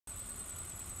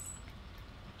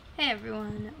Hey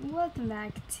everyone, welcome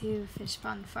back to Fish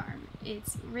Pond Farm.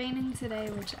 It's raining today,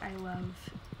 which I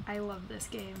love. I love this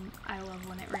game. I love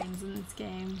when it rains in this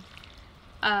game.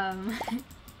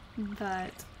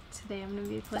 But today I'm going to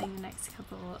be playing the next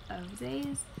couple of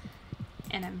days,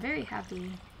 and I'm very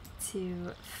happy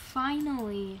to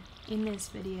finally, in this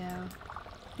video,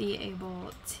 be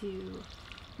able to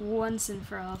once and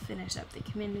for all finish up the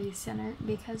community center,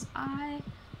 because I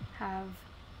have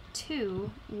 2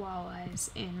 walleyes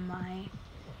in my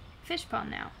fish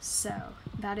pond now, so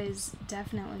that is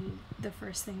definitely the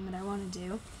first thing that I want to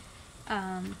do.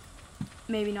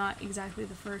 Maybe not exactly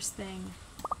the first thing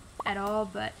at all,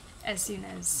 but as soon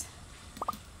as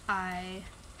I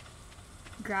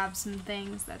grab some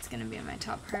things, that's going to be my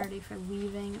top priority for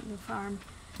leaving the farm.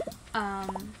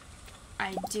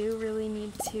 I do really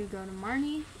need to go to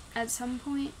Marnie at some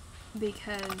point,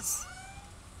 because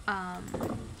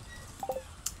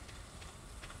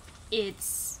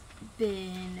it's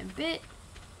been a bit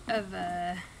of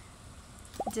a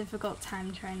difficult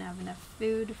time trying to have enough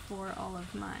food for all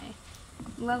of my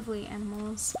lovely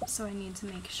animals, so I need to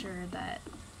make sure that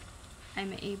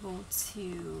I'm able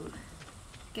to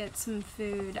get some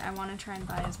food. I want to try and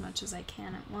buy as much as I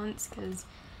can at once, because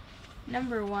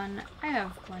number 1, I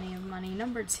have plenty of money.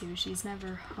 Number 2, she's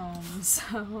never home,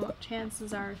 so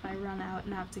chances are if I run out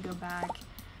and have to go back,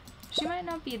 she might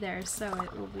not be there, so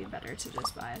it will be better to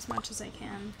just buy as much as I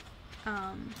can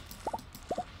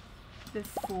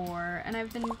before. And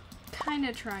I've been kind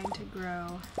of trying to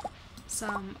grow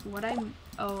some.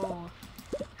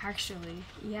 Actually,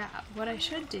 yeah, what I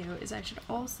should do is I should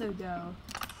also go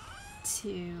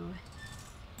to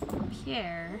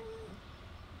Pierre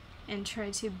and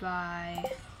try to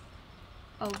buy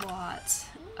a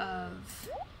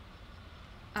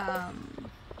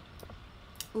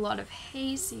lot of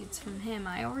hay seeds from him.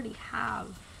 I already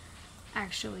have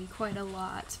actually quite a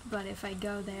lot, but if I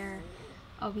go there,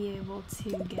 I'll be able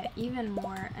to get even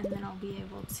more, and then I'll be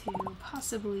able to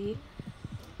possibly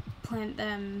plant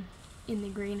them in the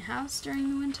greenhouse during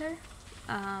the winter,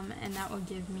 and that will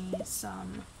give me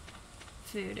some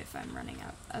food if I'm running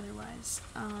out otherwise.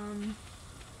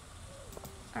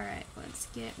 Alright, let's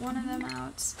get one of them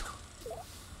out.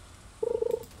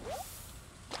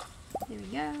 Here we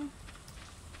go.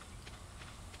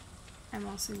 I'm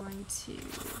also going to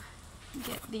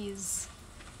get these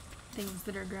things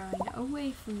that are growing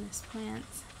away from this plant.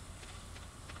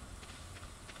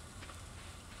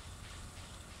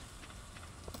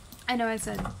 I know I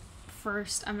said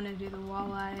first I'm going to do the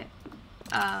walleye,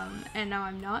 and now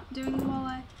I'm not doing the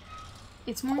walleye.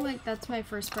 It's more like that's my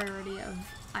first priority of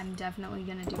I'm definitely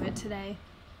going to do it today.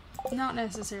 Not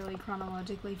necessarily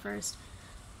chronologically first.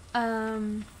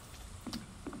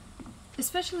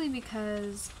 Especially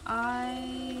because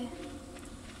I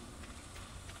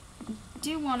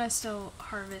do want to still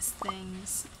harvest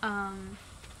things. I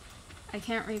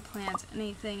can't replant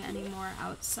anything anymore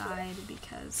outside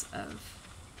because of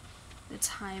the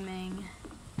timing,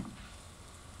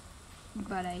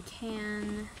 but I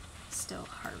can still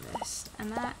harvest,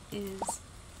 and that is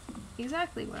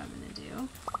exactly what I'm going to do.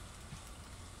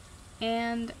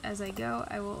 And as I go,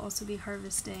 I will also be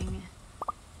harvesting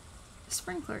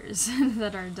sprinklers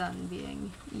that are done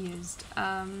being used.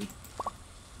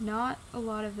 Not a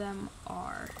lot of them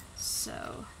are,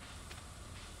 so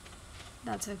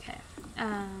that's okay.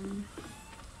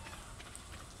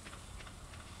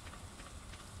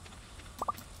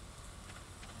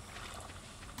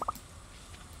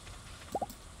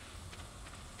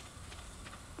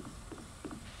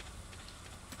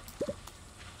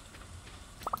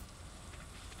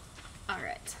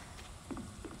 Alright.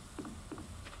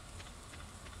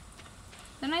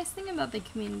 The nice thing about the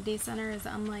community center is,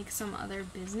 unlike some other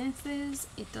businesses,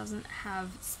 it doesn't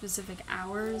have specific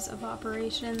hours of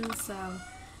operation, so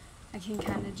I can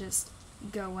kind of just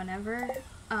go whenever,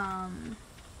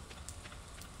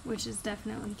 which is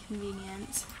definitely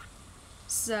convenient.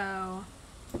 So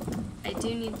I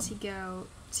do need to go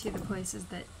to the places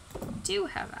that do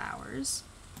have hours.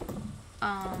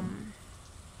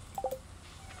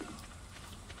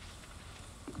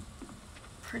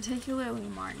 Particularly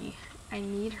Marnie. I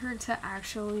need her to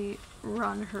actually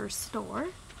run her store,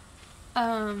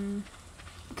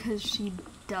 because she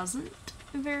doesn't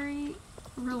very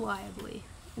reliably,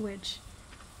 which,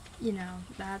 you know,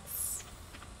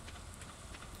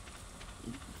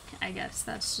 I guess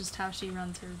that's just how she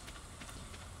runs her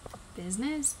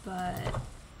business, but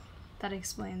that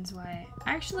explains why.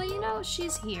 Actually, you know,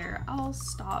 she's here. I'll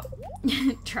stop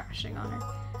trashing on her.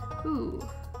 Ooh.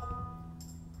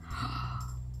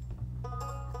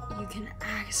 You can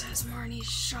access Marnie's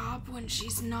shop when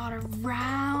she's not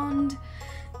around.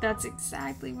 That's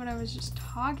exactly what I was just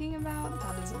talking about.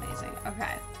 That is amazing.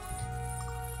 Okay.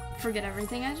 Forget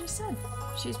everything I just said.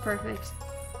 She's perfect.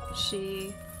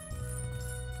 She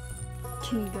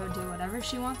can go do whatever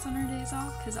she wants on her days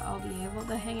off, because I'll be able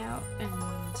to hang out and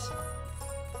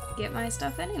get my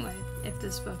stuff anyway, if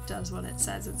this book does what it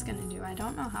says it's gonna do. I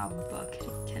don't know how a book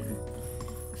can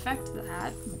affect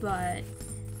that, but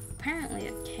apparently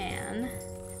it can,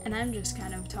 and I'm just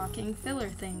kind of talking filler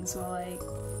things while I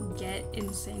get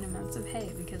insane amounts of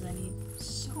hay, because I need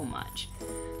so much.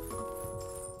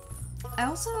 I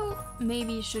also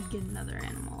maybe should get another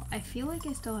animal. I feel like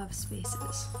I still have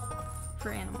spaces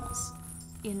for animals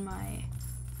in my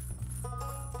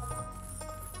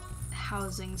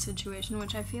housing situation,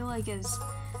 which I feel like is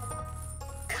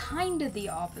kind of the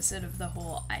opposite of the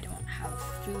whole I don't have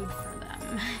food for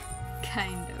them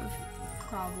kind of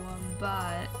problem,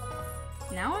 but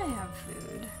now I have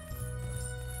food.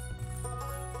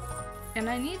 And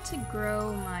I need to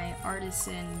grow my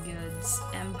artisan goods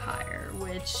empire,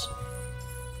 which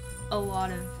a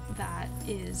lot of that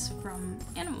is from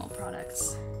animal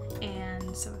products.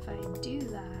 And so if I do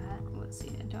that, let's see,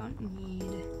 I don't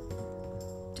need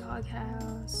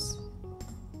doghouse,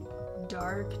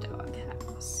 dark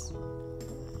doghouse.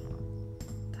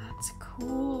 That's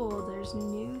cool, there's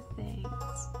new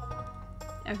things.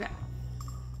 Okay.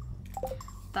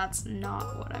 That's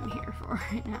not what I'm here for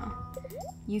right now.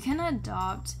 You can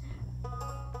adopt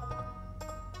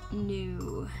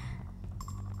new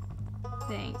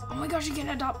things. Oh my gosh, you can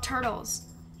adopt turtles.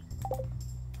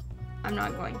 I'm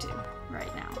not going to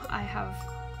right now. I have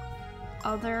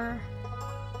other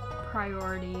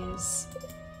priorities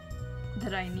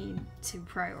that I need to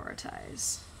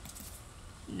prioritize.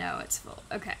 No, it's full.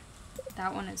 Okay,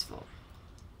 that one is full.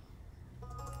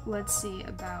 Let's see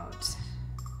about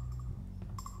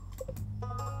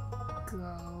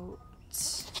goat.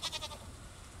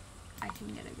 I can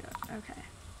get a goat. Okay.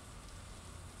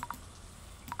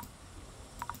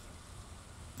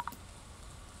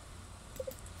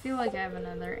 I feel like I have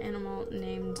another animal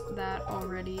named that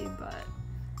already, but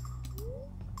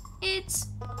it's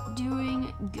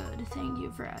doing good. Thank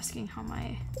you for asking how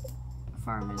my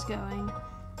farm is going.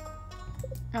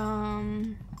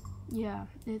 Yeah,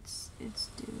 it's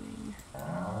doing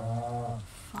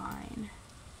fine.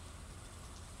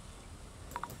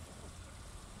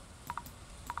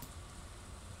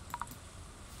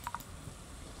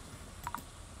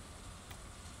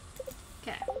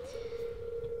 Okay.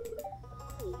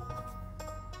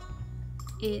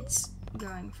 It's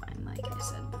going fine, like I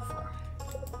said before.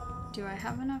 Do I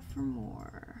have enough for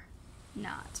more?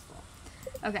 Nah, it's full.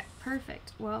 Okay,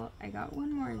 perfect. Well, I got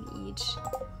one more of each.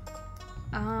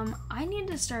 I need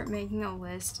to start making a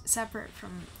list separate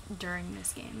from during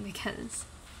this game, because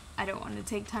I don't want to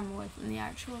take time away from the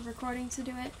actual recording to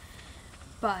do it.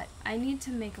 But I need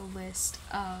to make a list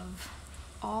of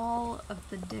all of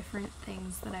the different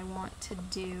things that I want to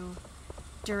do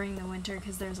during the winter,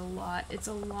 because there's a lot. It's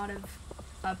a lot of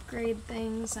upgrade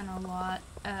things and a lot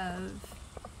of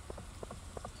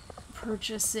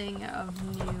purchasing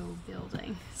of new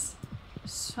buildings.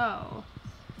 So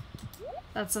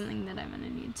that's something that I'm going to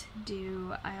need to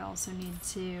do. I also need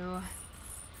to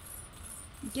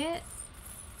get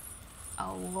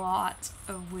a lot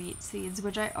of wheat seeds,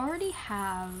 which I already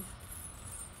have,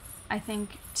 I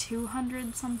think,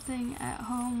 200 something at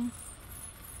home.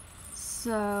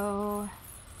 So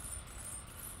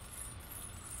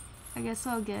I guess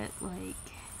I'll get like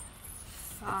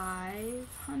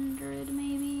 500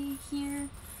 maybe here.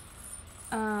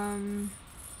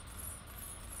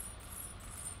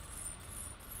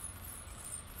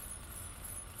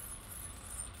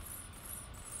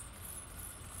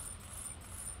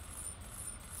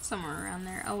 Somewhere around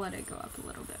there. I'll let it go up a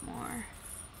little bit more.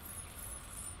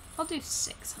 I'll do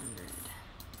 600.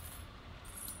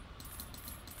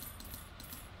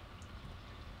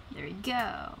 There we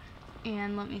go.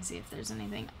 And let me see if there's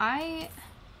anything. I'm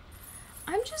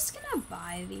just gonna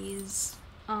buy these.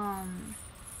 I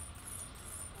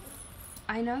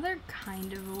know they're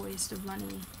kind of a waste of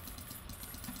money,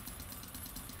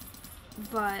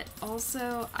 but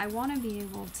also I want to be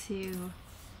able to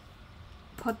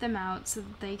put them out so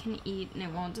that they can eat and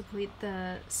it won't deplete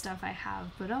the stuff I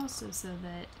have, but also so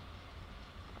that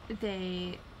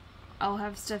I'll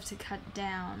have stuff to cut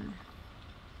down,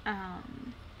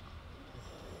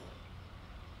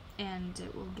 and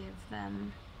it will give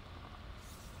them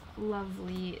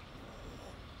lovely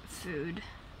food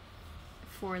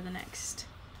for the next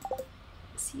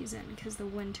season, because the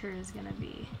winter is gonna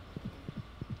be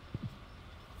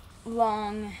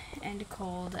long and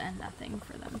cold and nothing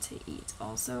for them to eat.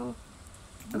 Also,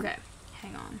 okay,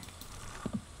 hang on.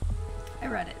 I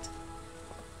read it.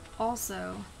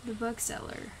 Also, the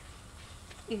bookseller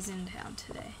is in town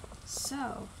today,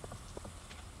 so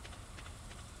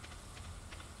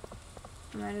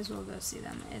I might as well go see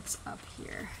them. It's up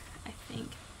here, I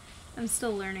think. I'm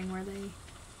still learning where they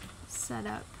set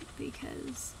up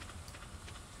because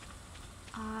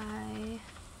I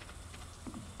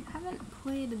haven't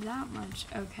played that much.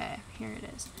 Okay, here it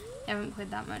is. I haven't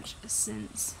played that much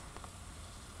since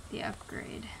the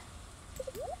upgrade.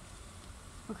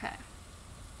 Okay.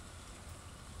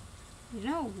 You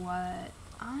know what?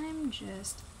 I'm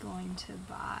just going to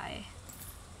buy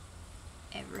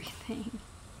everything.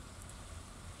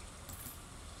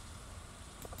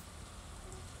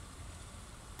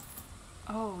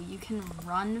 Oh, you can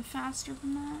run faster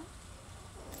than that?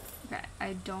 Okay,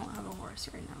 I don't have a horse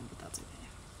right now, but that's okay.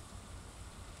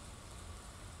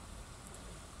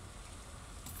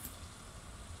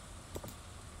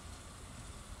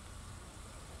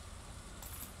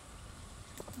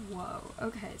 Whoa,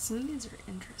 okay, some of these are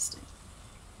interesting.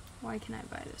 Why can I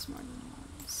buy this more than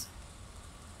once?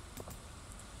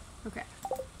 Okay.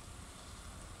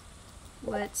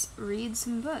 Let's read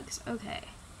some books. Okay.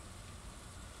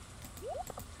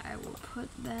 I will put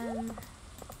them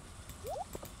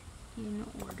in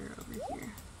order over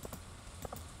here.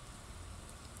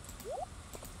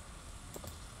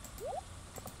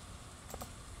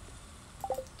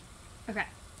 Okay.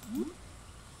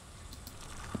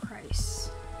 Price.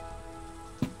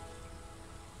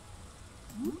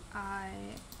 I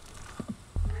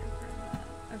have heard that.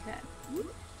 Okay.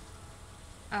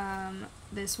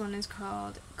 This one is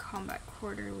called Combat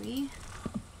Quarterly.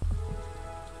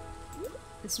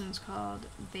 This one's called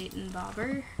Bait and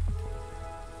Bobber.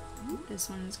 This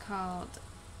one's called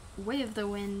Way of the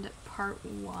Wind Part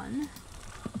 1.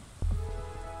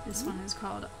 This one is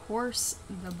called Horse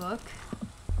the Book.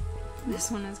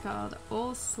 This one is called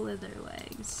Old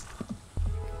Slitherlegs.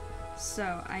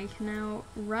 So I can now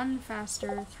run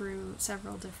faster through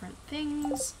several different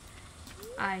things.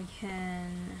 I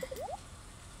can...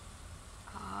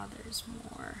 Ah, there's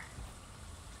more.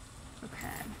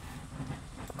 Okay.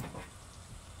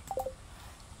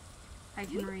 I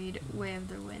can read Way of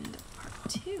the Wind Part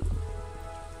 2.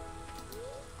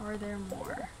 Are there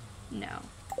more? No.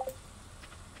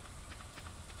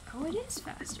 Oh, it is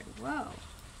faster. Whoa.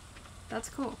 That's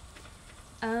cool.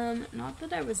 Not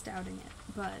that I was doubting it,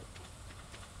 but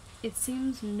it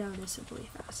seems noticeably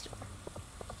faster.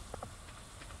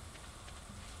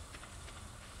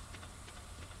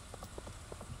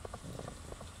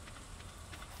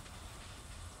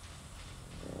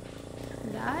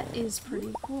 That is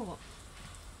pretty cool.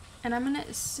 And I'm gonna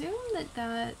assume that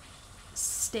that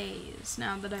stays.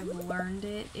 Now that I've learned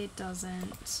it, it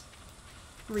doesn't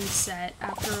reset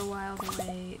after a while the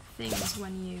way things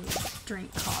when you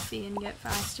drink coffee and get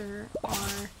faster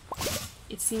are.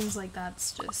 It seems like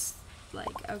that's just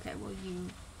like, okay, well, you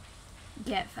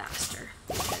get faster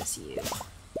because you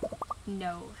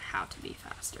know how to be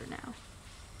faster now.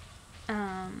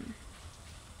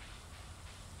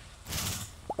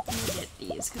 Let me get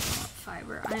these because I want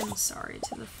fiber. I am sorry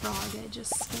to the frog I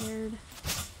just scared.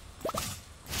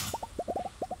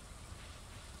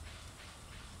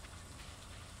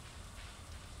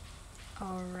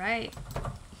 Alright,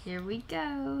 here we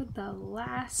go. The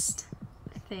last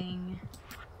thing.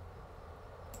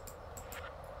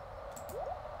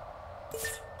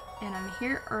 And I'm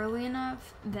here early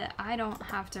enough that I don't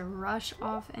have to rush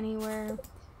off anywhere.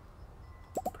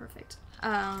 Perfect.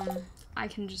 I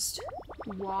can just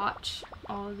watch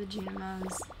all of the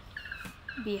Junimos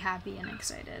be happy and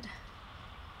excited.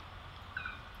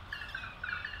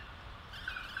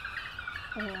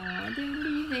 Oh, they're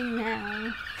leaving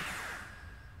now.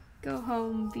 Go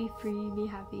home, be free, be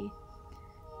happy.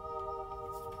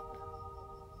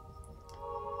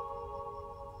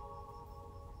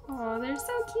 Oh, they're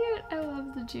so cute. I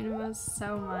love the Junimos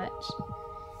so much.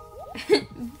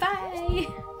 Bye!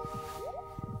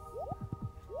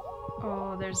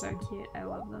 Oh, they're so cute. I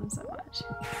love them so much.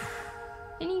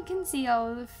 And you can see all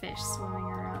of the fish swimming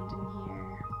around in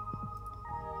here.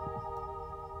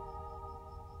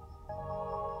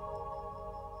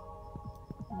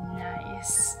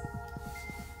 Nice.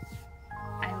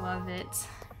 I love it.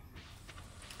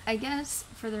 I guess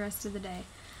for the rest of the day,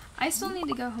 I still need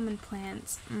to go home and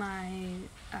plant my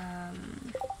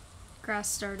grass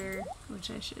starter, which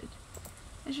I should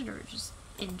just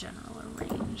in general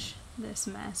arrange this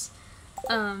mess.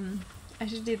 I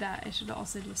should do that. I should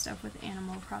also do stuff with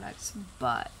animal products,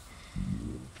 but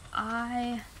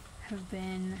I have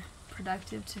been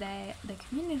productive today. The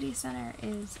community center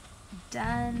is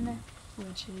done,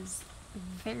 which is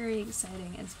very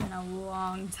exciting. It's been a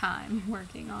long time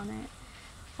working on it.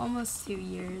 almost 2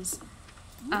 years.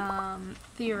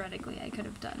 Theoretically, I could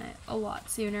have done it a lot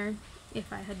sooner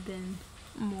if I had been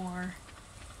more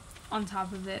on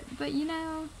top of it, but you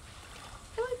know,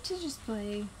 I like to just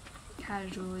play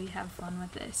casually, have fun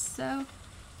with this, so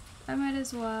I might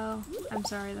as well. I'm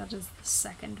sorry, that is the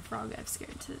second frog I've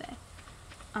scared today.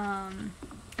 I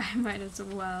might as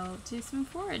well do some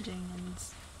foraging and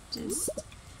just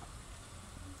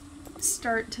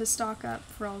start to stock up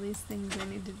for all these things I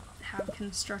need to have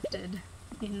constructed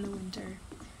in the winter.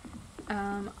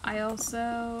 I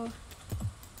also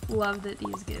love that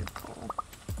these give coal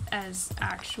as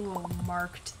actual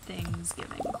marked things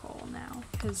giving coal now,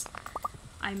 because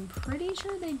I'm pretty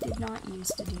sure they did not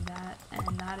used to do that,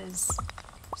 and that is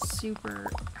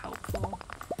super helpful.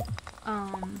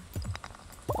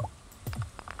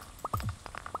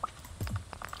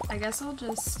 I guess I'll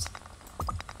just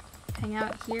hang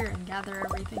out here and gather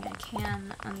everything I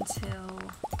can until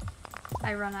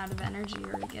I run out of energy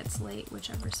or it gets late,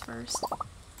 whichever's first.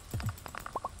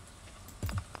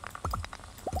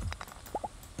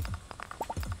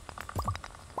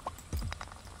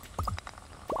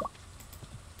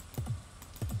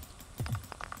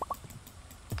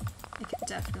 I could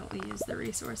definitely use the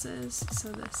resources, so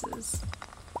this is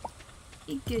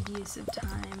a good use of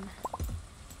time.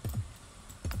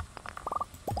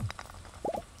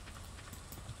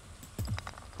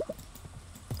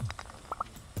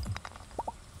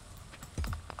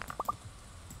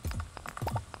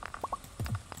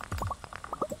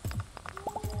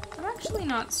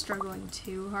 Not struggling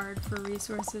too hard for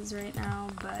resources right now,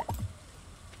 but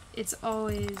it's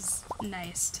always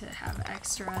nice to have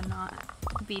extra,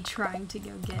 not be trying to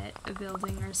go get a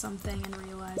building or something and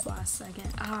realize last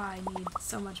second, I need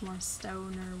so much more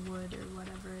stone or wood or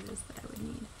whatever it is that I would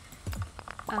need.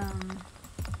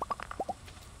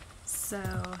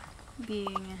 So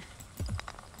being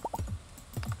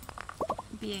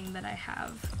that I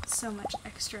have so much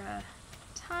extra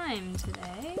time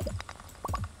today,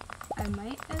 I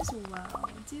might as well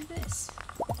do this.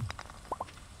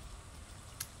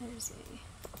 There's a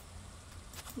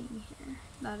thing here.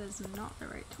 That is not the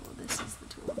right tool. This is the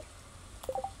tool.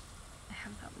 I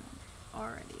have that one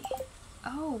already.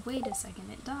 Oh, wait a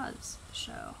second. It does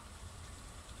show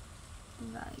the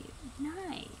value.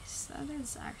 Nice. That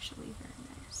is actually very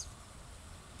nice.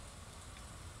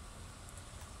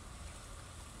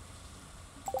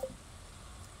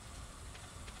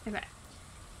 Okay.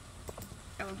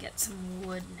 I will get some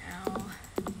wood now,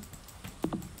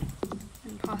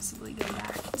 and possibly go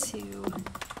back to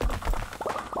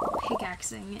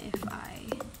pickaxing if I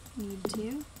need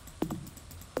to.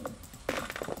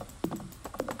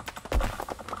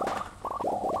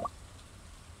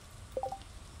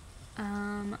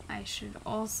 I should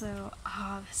also,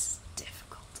 this is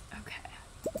difficult, okay.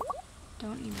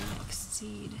 Don't need the mixed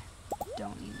seed,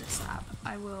 don't need the sap.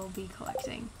 I will be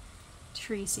collecting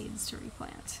tree seeds to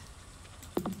replant.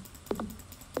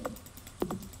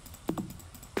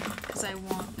 Because I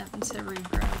want them to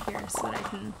regrow here so that I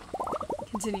can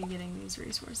continue getting these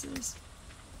resources.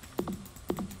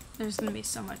 There's going to be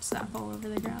so much sap all over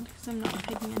the ground because I'm not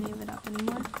picking any of it up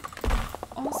anymore.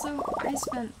 Also, I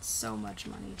spent so much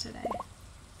money today.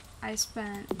 I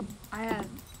had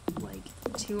like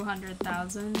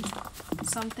 200,000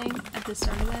 something at the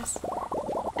start of this,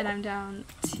 and I'm down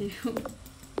to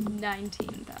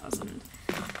 19,000.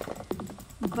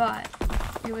 But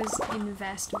it was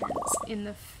investments in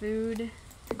the food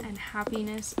and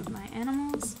happiness of my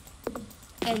animals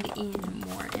and in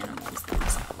more animals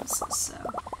themselves. So,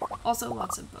 also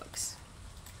lots of books,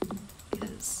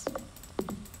 because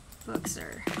books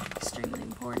are extremely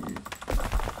important.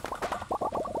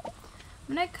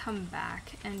 I'm gonna come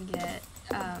back and get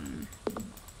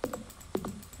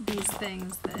these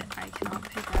things that I cannot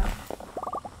pick up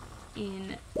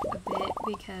in a bit,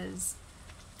 because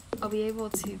I'll be able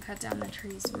to cut down the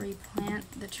trees, replant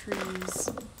the trees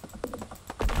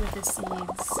with the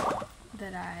seeds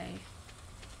that I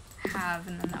have,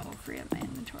 and then that will free up my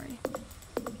inventory.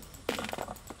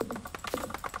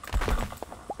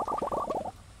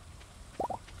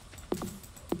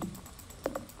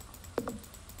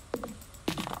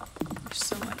 There's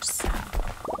so much sap.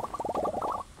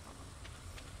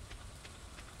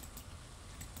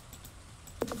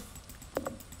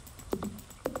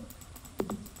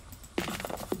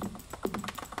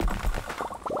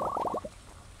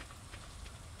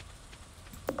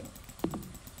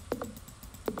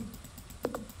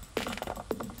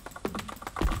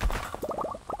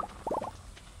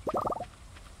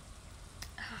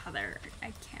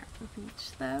 I can't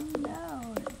reach them,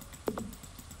 no.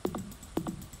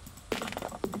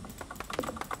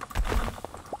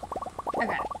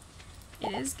 Okay, it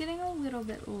it is getting a little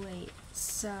bit late,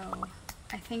 so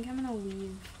I think I'm gonna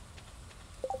leave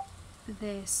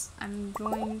this. I'm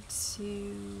going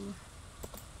to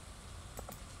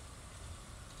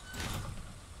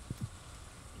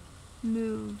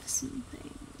move some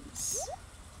things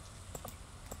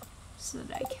so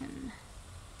that I can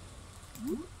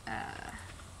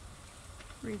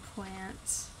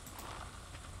replant.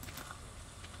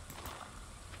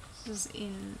 This is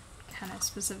in kind of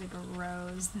specific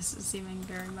rows. This is seeming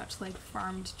very much like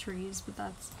farmed trees, but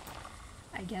that's,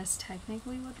 I guess,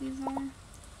 technically what these are.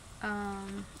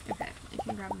 Okay, I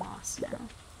can grab moss now,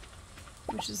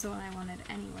 which is the one I wanted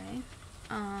anyway.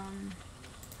 And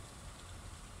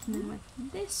then with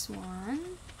this one,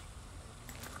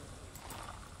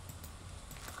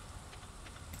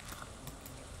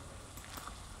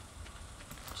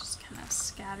 just kind of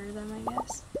scatter them, I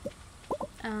guess.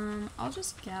 I'll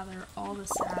just gather all the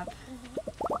sap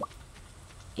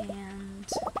and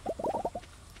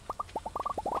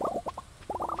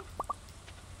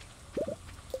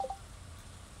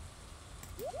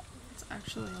it's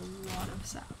actually a lot of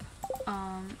sap.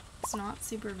 It's not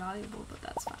super valuable, but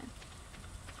that's fine.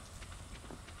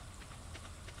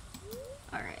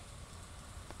 Alright.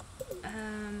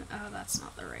 Oh, that's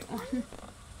not the right one.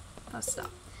 I'll stop.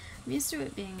 I'm used to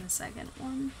it being the second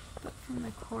one, but from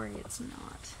the quarry it's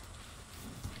not.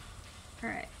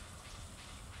 Alright.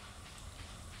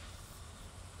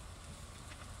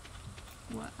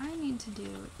 What I need to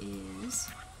do is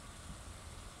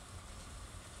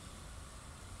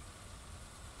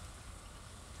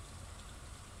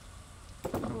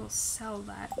I will sell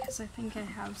that because I think I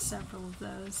have several of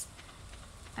those.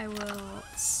 I will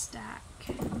stack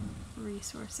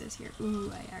resources here.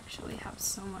 Ooh, I actually have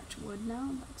so much wood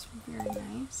now. That's very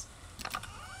nice.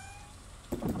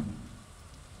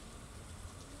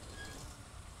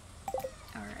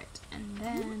 Alright, and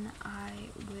then I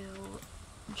will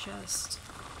just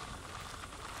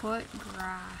put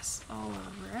grass all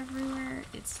over everywhere.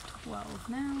 It's 12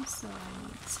 now, so I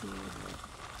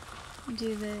need to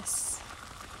do this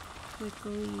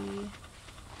quickly.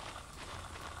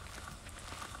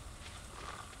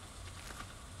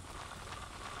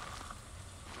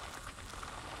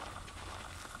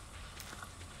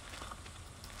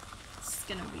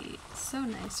 Gonna be so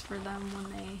nice for them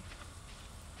when they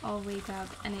all wake up,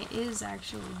 and it is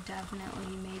actually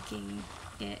definitely making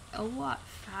it a lot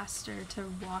faster to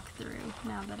walk through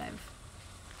now that I've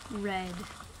read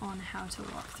on how to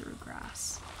walk through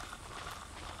grass.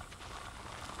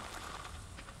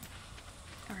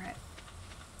 Alright.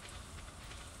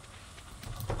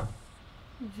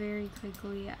 Very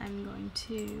quickly I'm going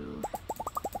to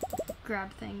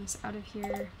grab things out of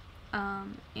here,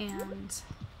 and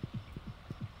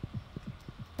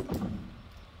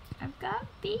I've got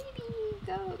baby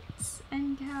goats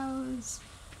and cows.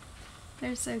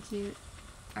 They're so cute.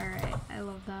 Alright, I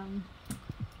love them.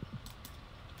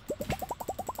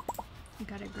 I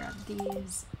gotta grab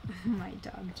these. My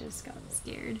dog just got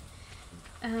scared.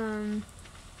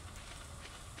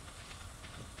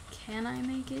 Can I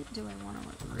make it? Do I want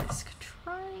to risk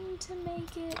trying to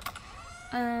make it?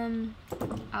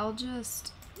 I'll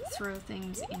just throw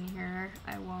things in here.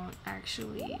 I won't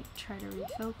actually try to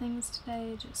refill things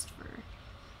today, just for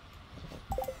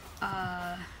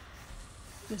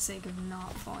the sake of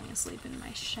not falling asleep in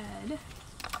my shed.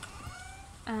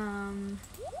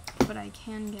 But I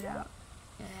can get out,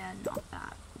 and not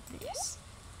that, this.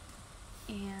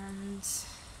 And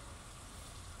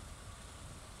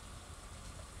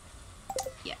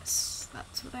yes,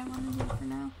 that's what I want to do for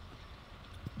now.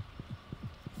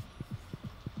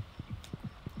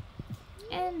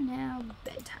 And now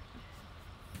bedtime.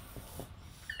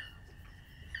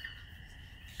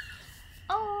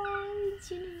 Oh,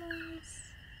 Junimos.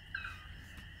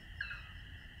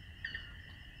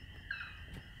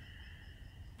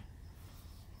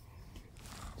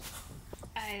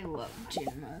 I love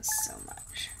Junimos so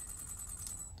much.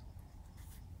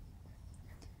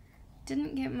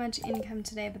 Didn't get much income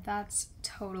today, but that's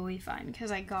totally fine because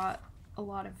I got a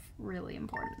lot of really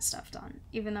important stuff done,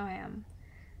 even though I am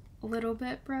a little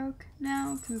bit broke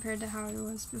now compared to how I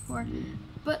was before.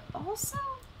 But also,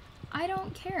 I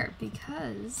don't care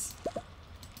because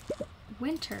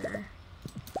winter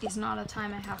is not a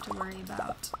time I have to worry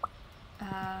about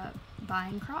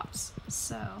buying crops.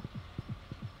 So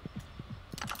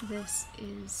this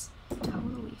is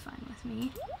totally fine with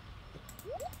me.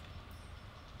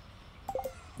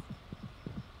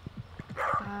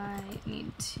 I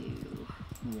need to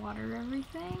water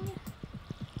everything.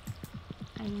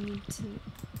 I need to...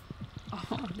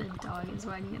 Oh, the dog is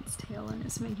wagging its tail and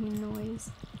it's making noise.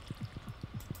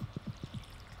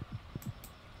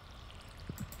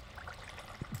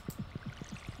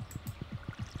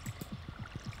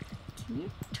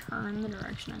 turn the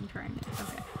direction I'm trying to.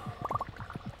 Okay.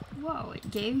 Whoa,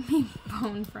 it gave me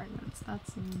bone fragments.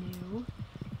 That's new.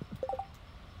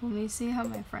 Let me see how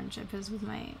my friendship is with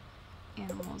my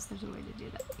animals. There's a way to do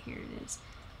that. Here it is.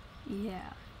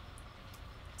 Yeah.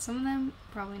 Some of them,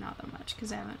 probably not that much,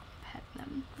 because I haven't pet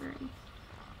them very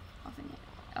often yet.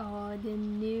 Oh, the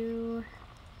new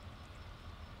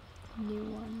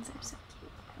ones are so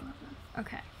cute. I love them.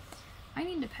 Okay. I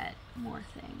need to pet more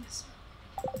things.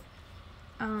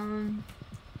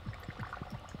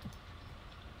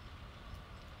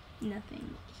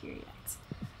 Nothing here yet.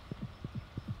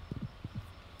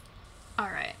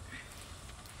 Alright.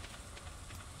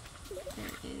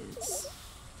 There is...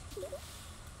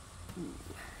 Ooh.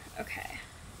 Okay.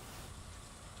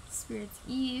 Spirit's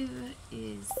Eve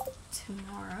is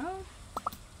tomorrow.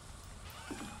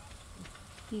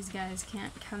 These guys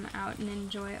can't come out and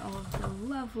enjoy all of the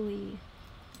lovely,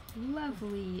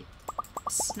 lovely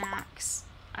snacks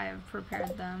I have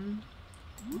prepared them.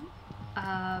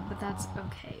 But that's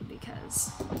okay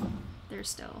because they're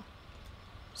still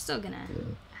gonna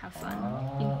have fun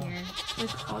in here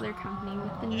with all their company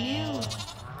with the new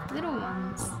little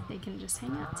ones. They can just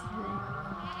hang out together.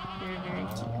 They're very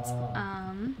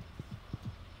cute.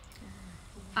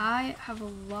 I have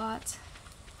a lot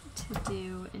to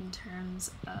do in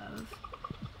terms of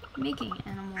making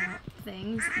animal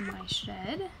things in my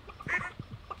shed.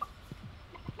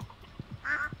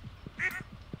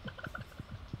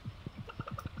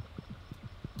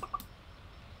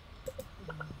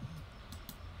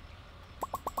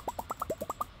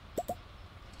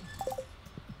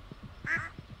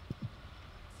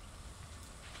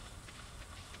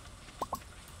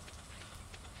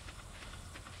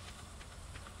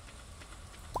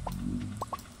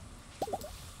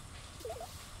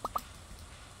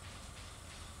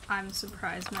 I'm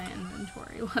surprised my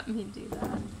inventory let me do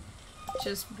that.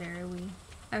 Just barely.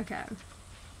 Okay.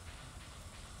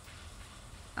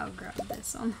 I'll grab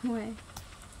this on the way.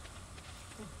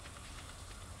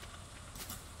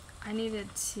 I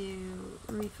needed to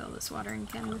refill this watering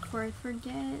can before I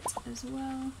forget as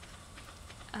well.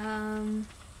 I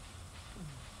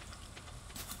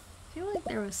feel like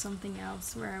there was something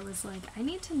else where I was like, I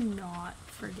need to not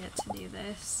forget to do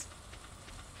this.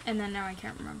 And then now I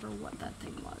can't remember what that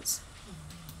thing was.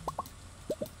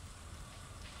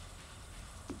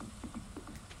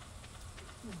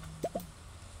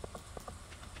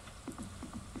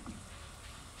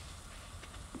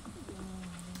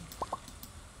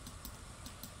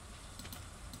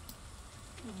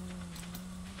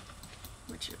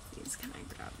 Which of these can I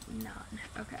grab? None.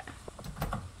 Okay.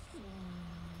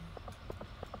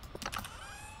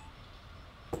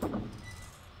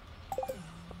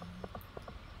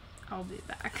 I'll be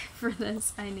back for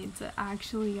this. I need to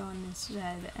actually go in this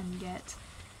shed and get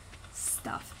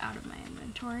stuff out of my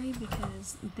inventory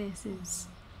because this is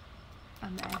a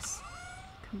mess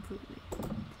completely.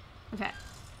 Okay.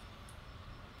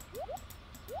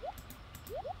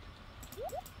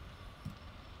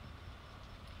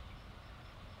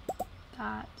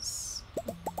 That's...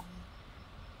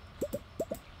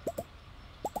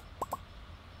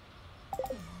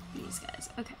 these guys.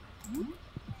 Okay.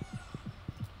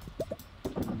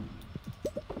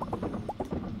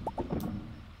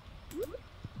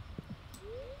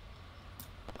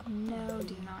 No,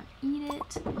 do not eat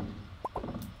it.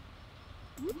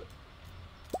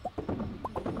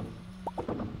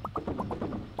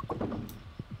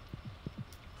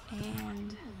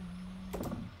 And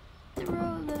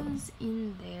throw those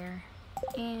in there.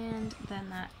 And then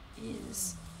that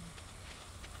is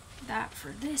that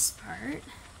for this part.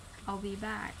 I'll be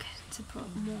back to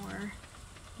put more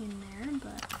in there,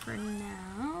 but for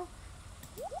now,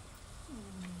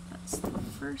 that's the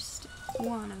first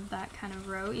one of that kind of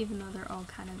row, even though they're all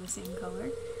kind of the same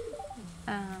color.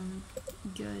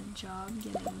 Good job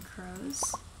getting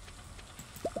crows.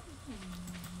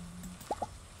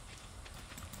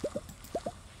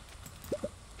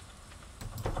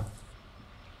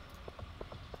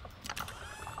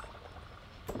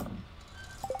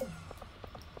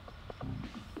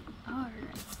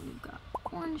 Alright, so we've got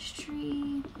orange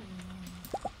tree.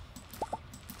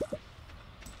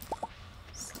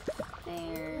 Stuff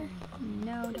there.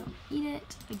 No, don't eat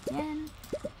it again.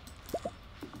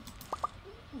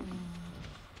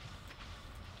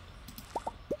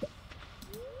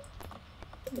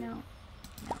 No.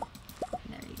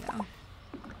 There you go.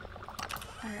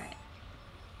 Alright.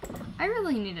 I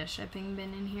really need a shipping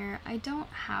bin in here. I don't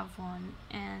have one,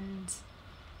 and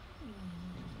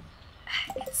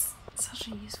it's such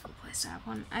a useful place to have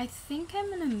one. I think I'm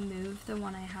gonna move the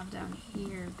one I have down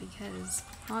here because,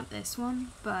 not this one,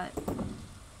 but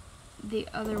the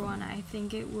other one, I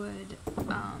think it would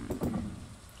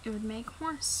make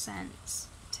more sense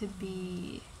to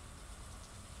be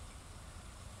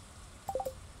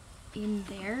in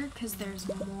there, because there's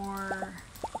more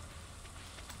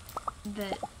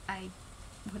that I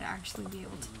would actually be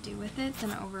able to do with it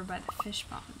than over by the fish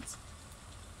ponds.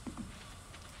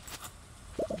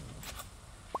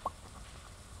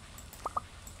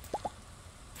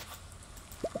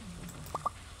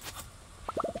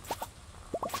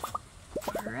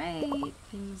 Alright,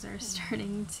 things are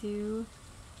starting to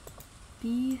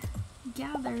be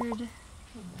gathered.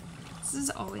 This is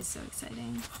always so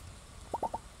exciting.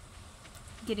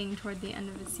 Getting toward the end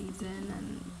of a season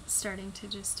and starting to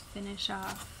just finish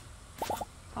off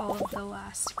all of the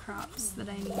last crops that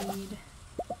I need.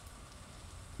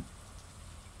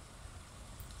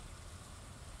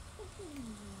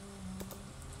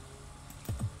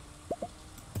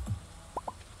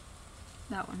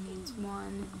 That one needs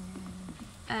one.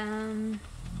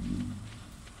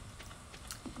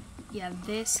 Yeah,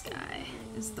 this guy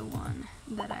is the one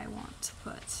that I want to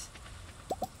put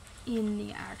in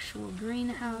the actual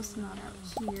greenhouse, not out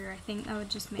here. I think that would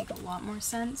just make a lot more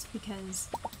sense because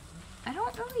I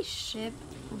don't really ship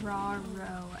raw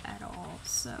roe at all,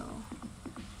 so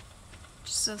it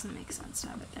just doesn't make sense to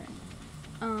have it there.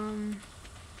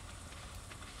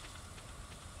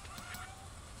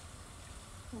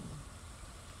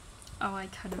 Oh, I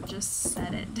could have just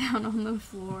set it down on the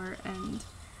floor and,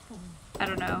 I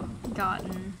don't know,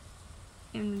 gotten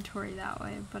inventory that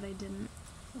way, but I didn't.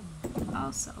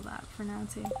 I'll sell that for now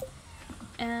too.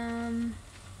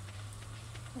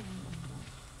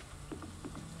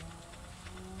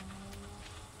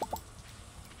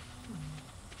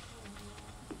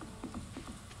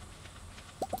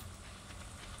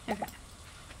 Okay.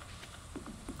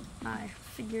 I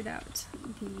figured out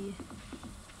the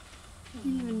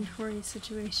inventory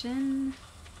situation.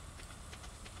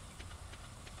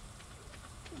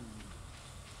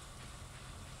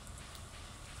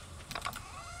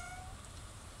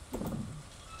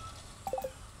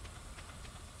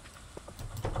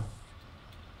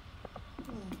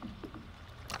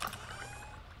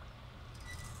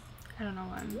 I don't know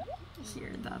why I'm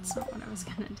here. That's not what I was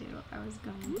gonna do. I was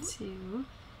going to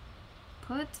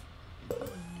put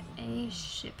a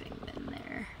shipping bin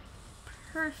there.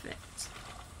 Perfect.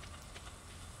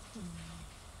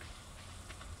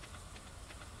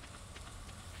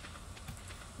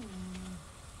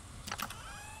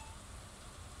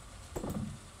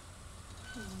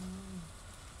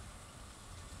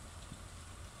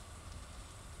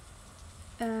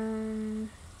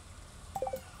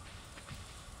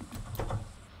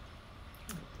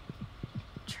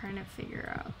 Trying to figure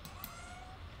out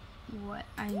what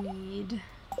I need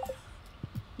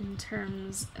in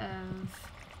terms of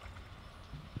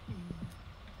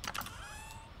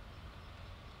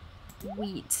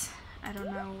wheat. I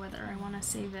don't know whether I want to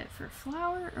save it for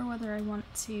flour or whether I want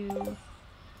to...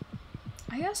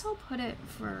 I guess I'll put it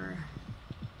for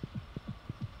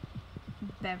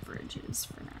beverages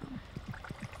for now.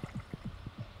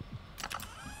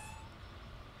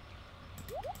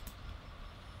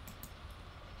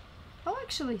 I'll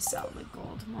actually sell the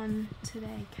gold one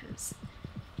today because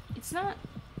it's not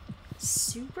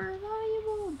super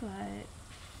valuable, but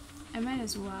I might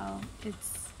as well.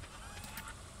 It's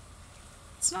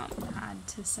not bad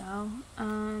to sell.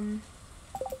 Then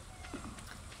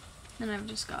I've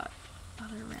just got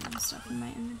other random stuff in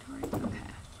my inventory.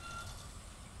 Okay.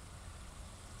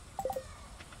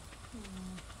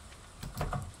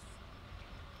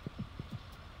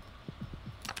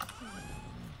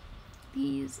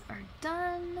 These are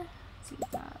done. Let's see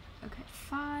what that. Okay,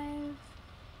 5,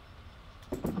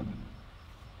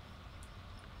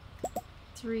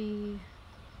 3,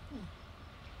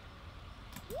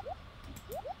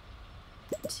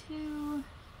 2,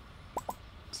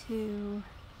 2,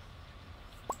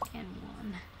 and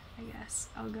 1. I guess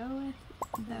I'll go with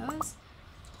those.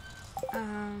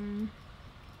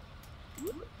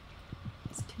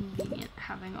 It's convenient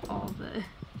having all the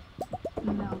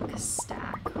milk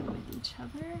stack with each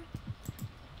other.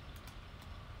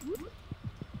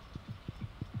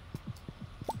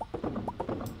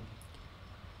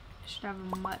 I should have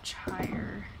a much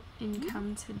higher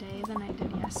income today than I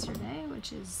did yesterday,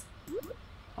 which is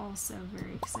also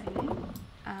very exciting.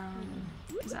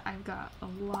 Because I've got a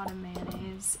lot of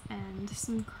mayonnaise and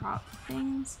some crop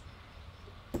things.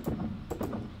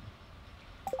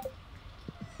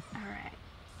 Alright.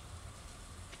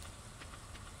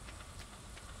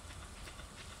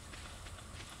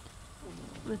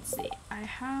 Let's see, I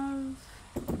have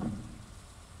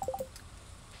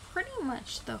pretty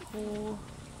much the whole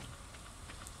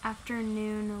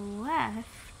afternoon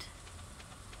left,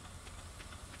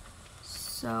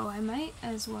 so I might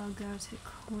as well go to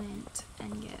Clint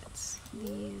and get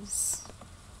these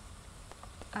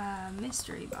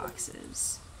mystery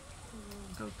boxes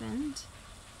opened.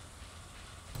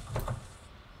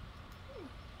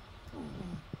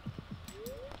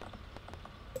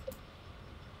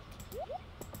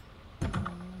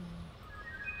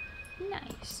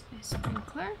 Nice, a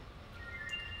sprinkler.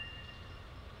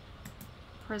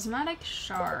 Prismatic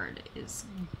shard is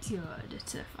good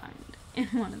to find in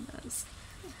one of those.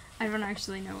 I don't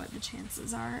actually know what the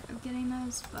chances are of getting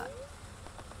those, but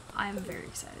I'm very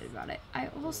excited about it. I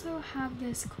also have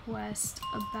this quest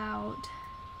about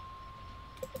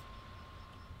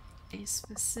a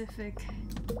specific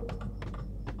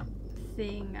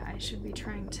thing I should be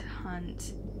trying to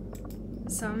hunt.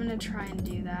 So I'm gonna try and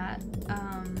do that.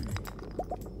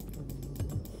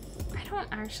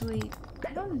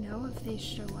 I don't know if they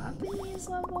show up in these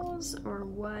levels or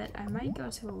what. I might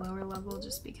go to a lower level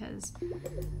just because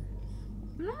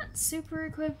I'm not super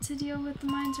equipped to deal with the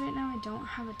mines right now. I don't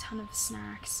have a ton of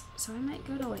snacks, so I might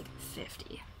go to like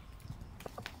 50.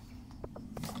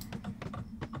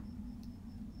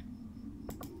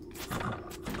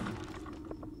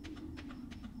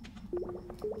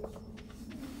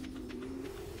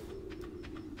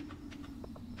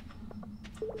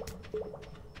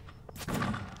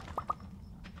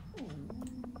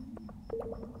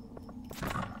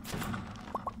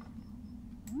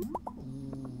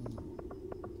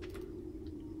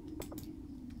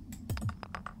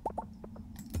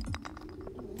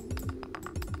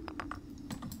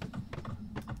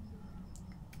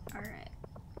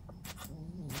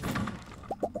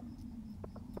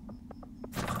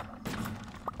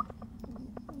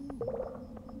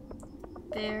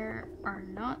 There are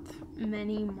not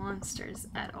many monsters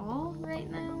at all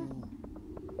right now,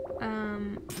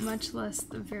 much less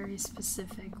the very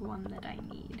specific one that I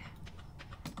need.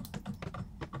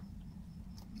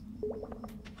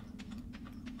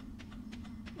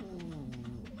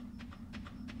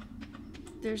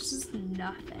 There's just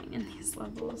nothing in these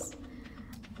levels.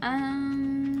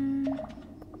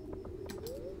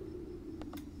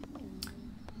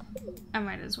 I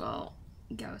might as well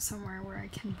go somewhere where I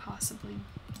can possibly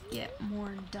get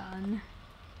more done,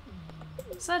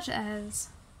 such as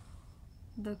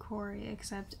the quarry,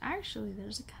 except actually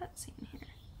there's a cutscene here.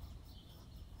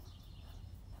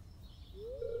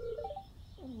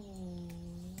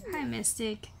 Hi,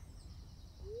 Mystic.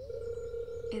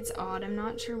 It's odd. I'm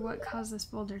not sure what caused this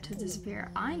boulder to disappear.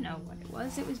 I know what it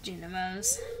was. It was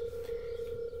Junimos.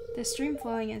 This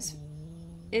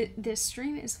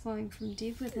stream is flowing from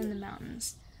deep within the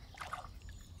mountains.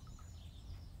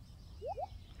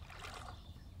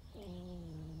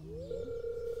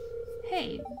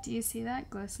 Hey, do you see that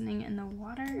glistening in the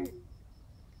water?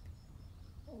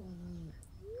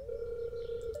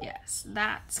 Yes,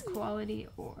 that's quality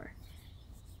ore.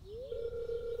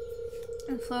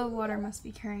 The flow of water must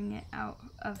be carrying it out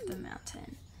of the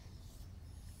mountain.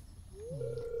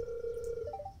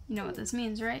 You know what this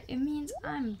means, right? It means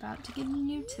I'm about to get a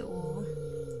new tool.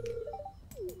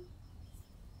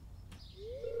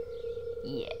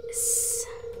 Yes.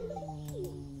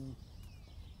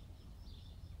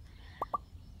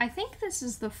 I think this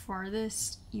is the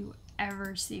farthest you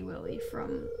ever see Willy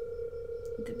from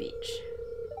the beach.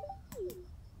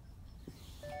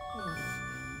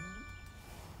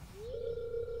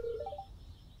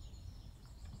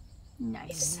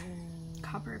 Nice.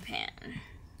 Copper pan.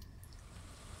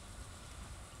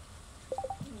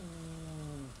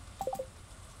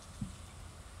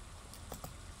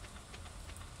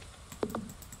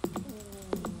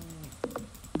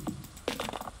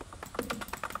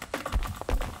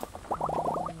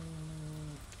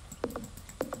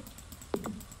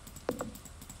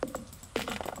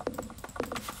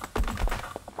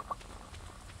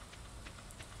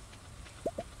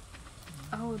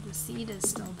 Oh, the seed is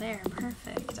still there.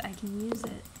 Perfect. I can use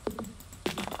it.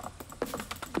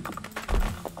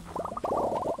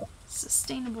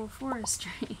 Sustainable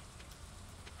forestry.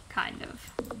 Kind of.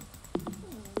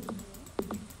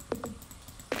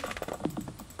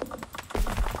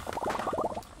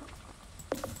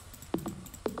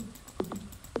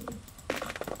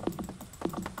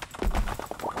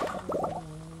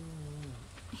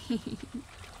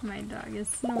 My dog is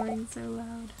snoring so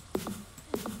loud.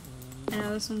 I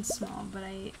know this one's small, but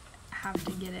I have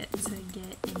to get it to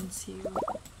get into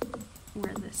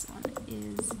where this one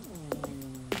is.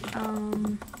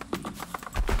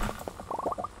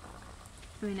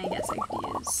 I mean, I guess I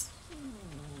could use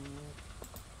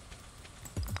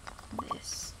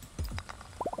this.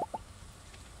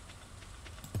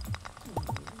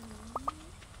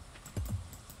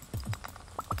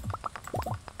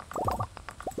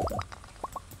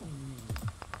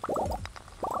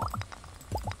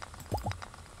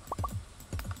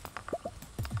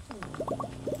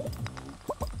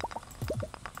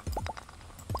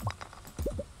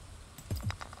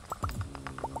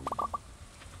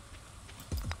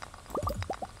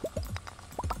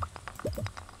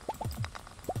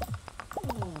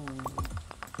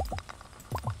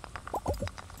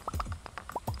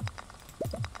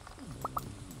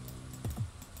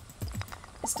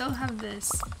 still have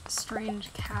this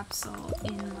strange capsule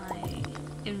in my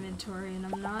inventory, and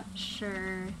I'm not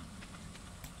sure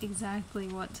exactly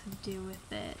what to do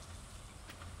with it.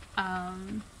 I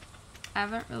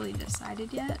haven't really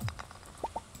decided yet.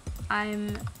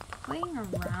 I'm playing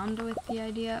around with the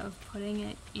idea of putting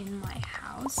it in my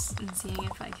house and seeing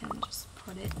if I can just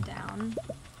put it down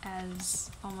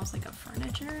as almost like a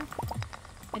furniture.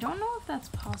 I don't know if that's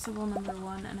possible, number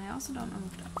one, and I also don't know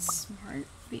if that's smart,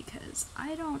 because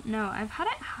I don't know. I've had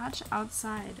it hatch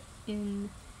outside in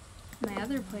my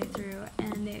other playthrough,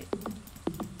 and it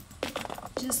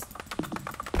just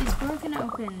is broken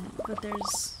open, but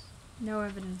there's no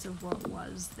evidence of what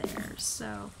was there,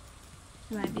 so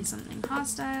it might be something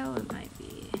hostile, it might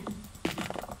be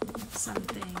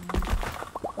something,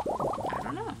 I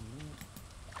don't know.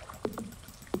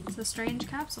 It's a strange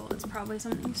capsule, it's probably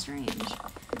something strange.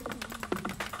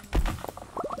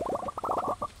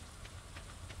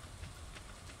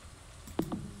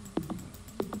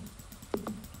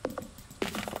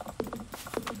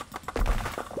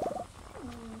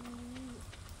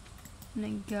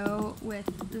 I'm gonna go with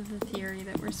the theory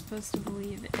that we're supposed to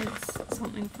believe it's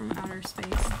something from outer space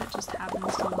that just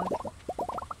happens to look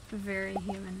very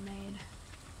human-made.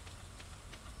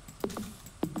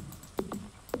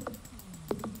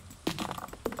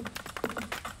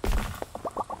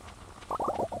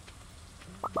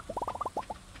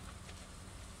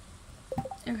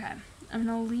 Okay, I'm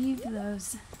gonna leave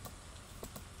those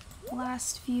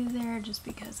last few there just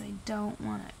because I don't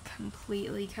want to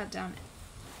completely cut down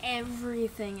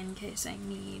everything in case I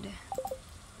need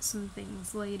some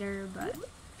things later, but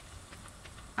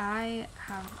I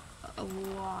have a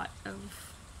lot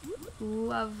of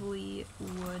lovely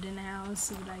wood now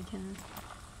so that I can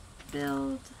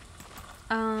build,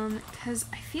 because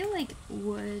I feel like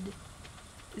wood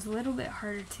is a little bit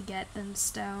harder to get than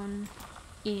stone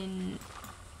in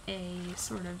a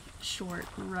sort of short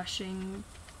rushing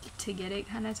to get it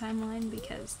kind of timeline,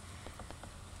 because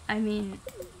I mean,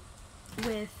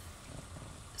 with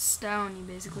stone, you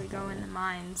basically go in the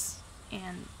mines,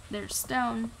 and there's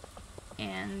stone,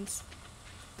 and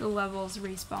the levels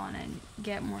respawn and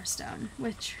get more stone.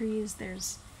 With trees,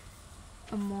 there's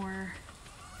a more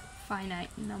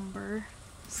finite number,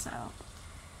 so.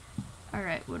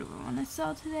 Alright, what do I want to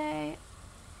sell today?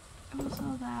 I will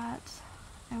sell that.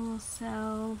 I will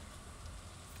sell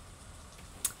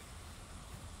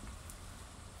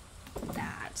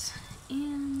that.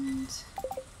 And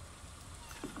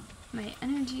my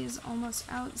energy is almost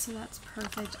out, so that's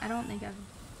perfect. I don't think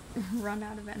I've run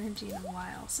out of energy in a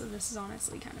while, so this is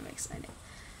honestly kind of exciting.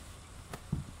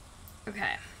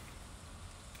 Okay.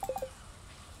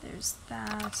 There's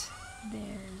that.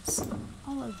 There's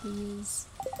all of these.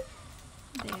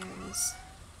 There's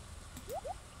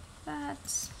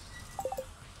that.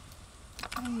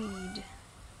 I need to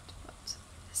put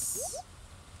this.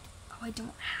 Oh, I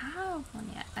don't have one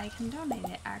yet. I can donate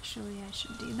it. Actually, I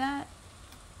should do that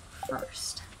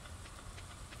first.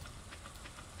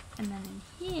 And then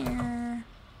in here,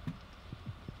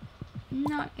 I'm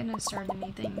not gonna start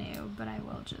anything new, but I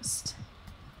will just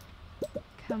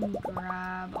come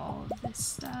grab all of this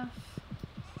stuff.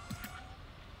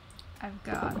 I've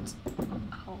got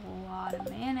a lot of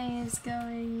mayonnaise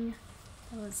going.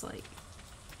 That was like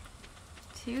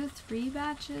 2-3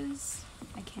 batches.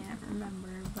 I can't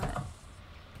remember, but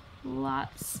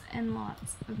lots and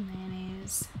lots of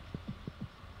mayonnaise.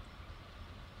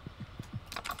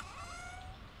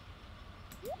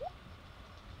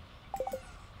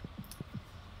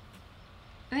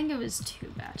 I think it was 2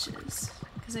 batches,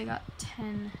 because I got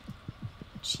 10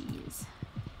 cheese.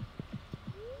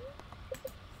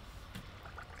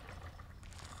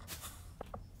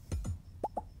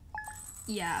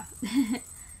 Yeah,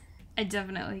 I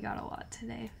definitely got a lot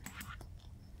today.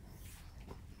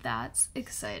 That's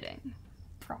exciting.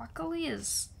 Broccoli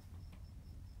is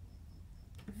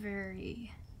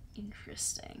very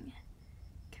interesting.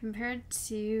 Compared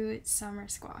to summer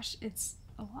squash, it's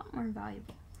a lot more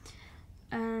valuable.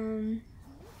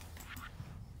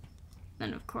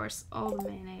 Then of course all the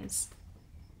mayonnaise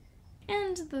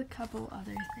and the couple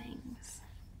other things.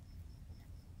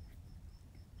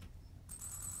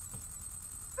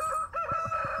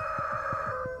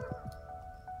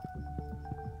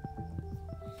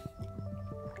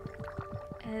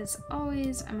 As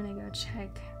always, I'm gonna go check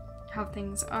how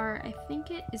things are. I think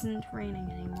it isn't raining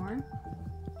anymore,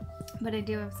 but I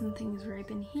do have some things ripe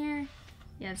in here.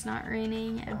 Yeah, it's not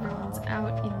raining. Everyone's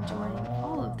out enjoying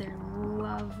all of their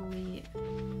lovely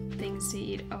things to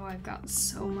eat. Oh, I've got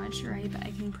so much ripe.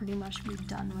 I can pretty much be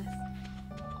done with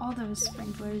all those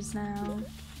sprinklers now.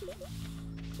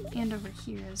 And over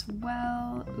here as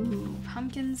well. Ooh,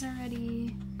 pumpkins are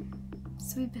ready.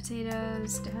 Sweet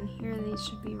potatoes down here, they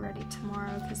should be ready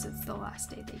tomorrow because it's the last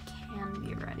day they can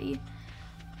be ready.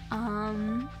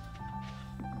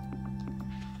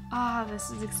 This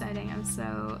is exciting. I'm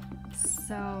so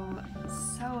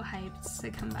hyped to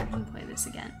come back and play this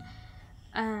again.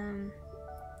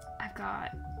 I've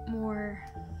got more.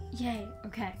 Yay,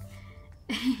 okay.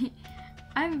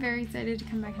 I'm very excited to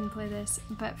come back and play this,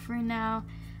 but for now,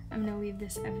 I'm gonna leave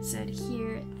this episode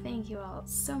here. Thank you all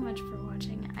so much for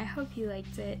watching. I hope you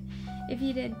liked it. If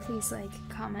you did, please like,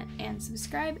 comment, and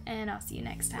subscribe, and I'll see you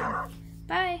next time.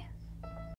 Bye!